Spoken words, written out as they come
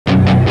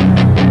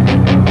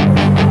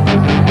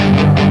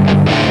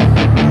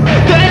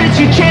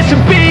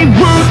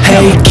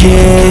Hey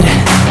kid,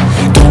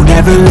 don't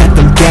ever let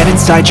them get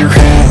inside your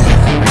head.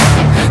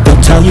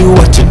 They'll tell you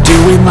what to do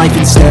in life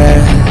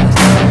instead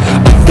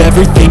of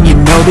everything you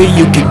know that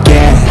you could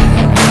get.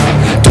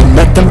 Don't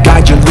let them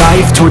guide your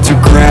life towards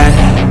regret.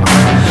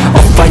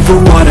 I'll fight for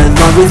what I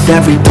love with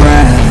every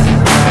breath.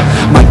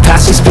 My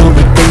past is filled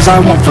with things I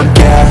won't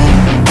forget.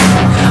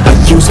 I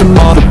use them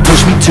all to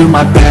push me to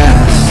my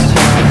best.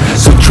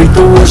 So treat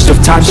the worst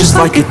of times just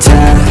like a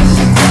test.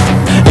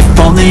 If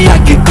only I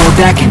could go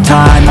back in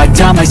time, I'd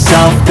tell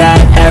myself that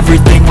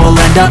everything will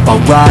end up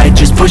alright.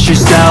 Just push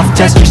yourself,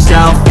 test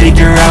yourself,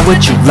 figure out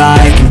what you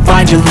like, and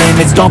find your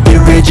limits, don't be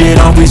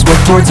rigid, always work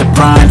towards a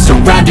prime.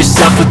 Surround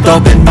yourself with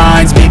open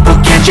minds, people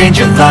can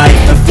change your life.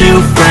 A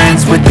few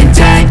friends with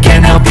intent can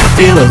help you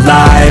feel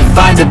alive.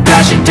 Find a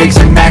passion, take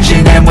some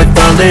action, and with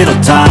a little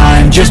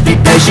time, just be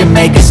patient,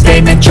 make a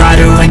statement, try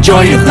to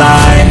enjoy your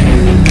life.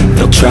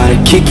 They'll try to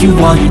kick you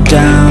while you're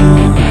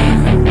down.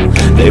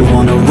 They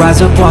wanna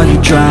rise up while you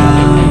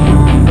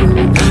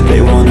drown. They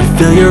wanna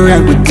fill your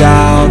head with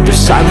doubt. They're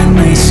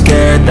silently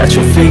scared that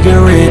you'll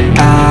figure it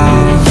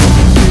out.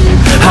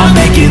 I'll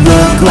make it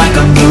look like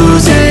I'm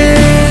losing,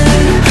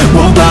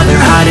 won't bother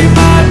hiding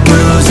my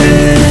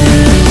bruises.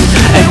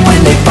 And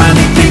when they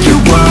finally think you're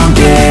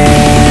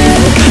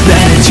wounded,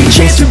 then it's your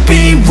chance to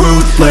be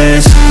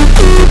ruthless.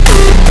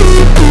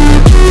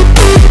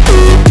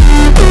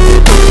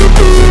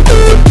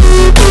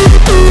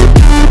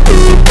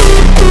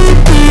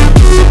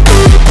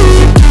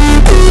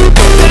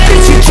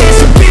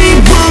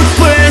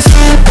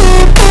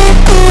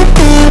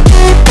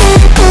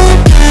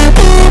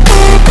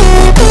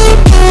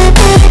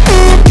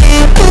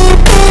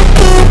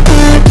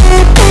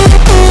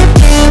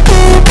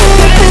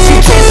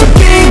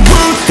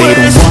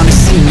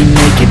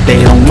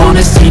 They don't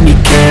wanna see me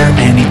care.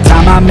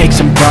 Anytime I make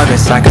some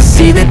progress, I can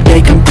see that they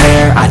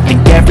compare. I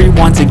think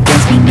everyone's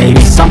against me,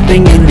 maybe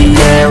something in the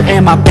air.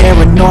 Am I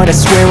paranoid? I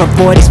swear a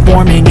void is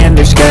forming and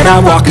they're scared. I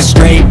walk a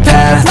straight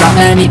path, not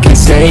many can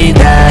say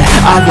that.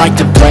 I like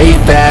to play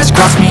fast,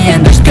 cross me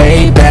and there's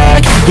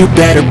payback. You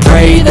better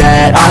pray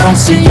that I don't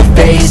see your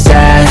face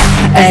at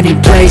any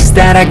place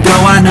that I go.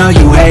 I know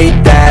you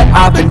hate that.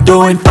 I've been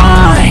doing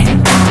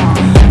fine,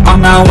 I'm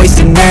not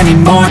wasting any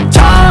more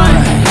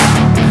time.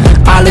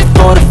 I live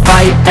for the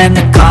fight and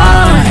the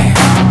climb,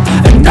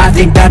 and I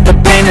think that the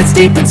pain that's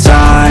deep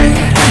inside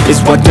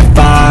is what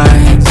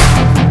defines.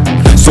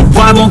 So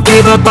I won't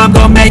give up, I'm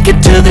gonna make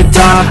it to the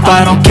top.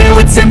 I don't care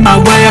what's in my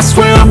way, I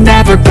swear I'm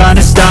never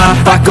gonna stop.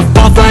 I could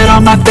fall flat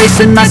on my face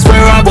and I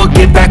swear I will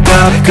get back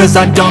up, cause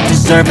I don't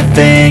deserve a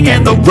thing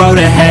and the road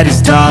ahead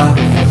is tough.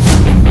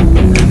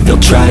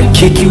 They'll try to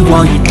kick you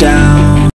while you're down.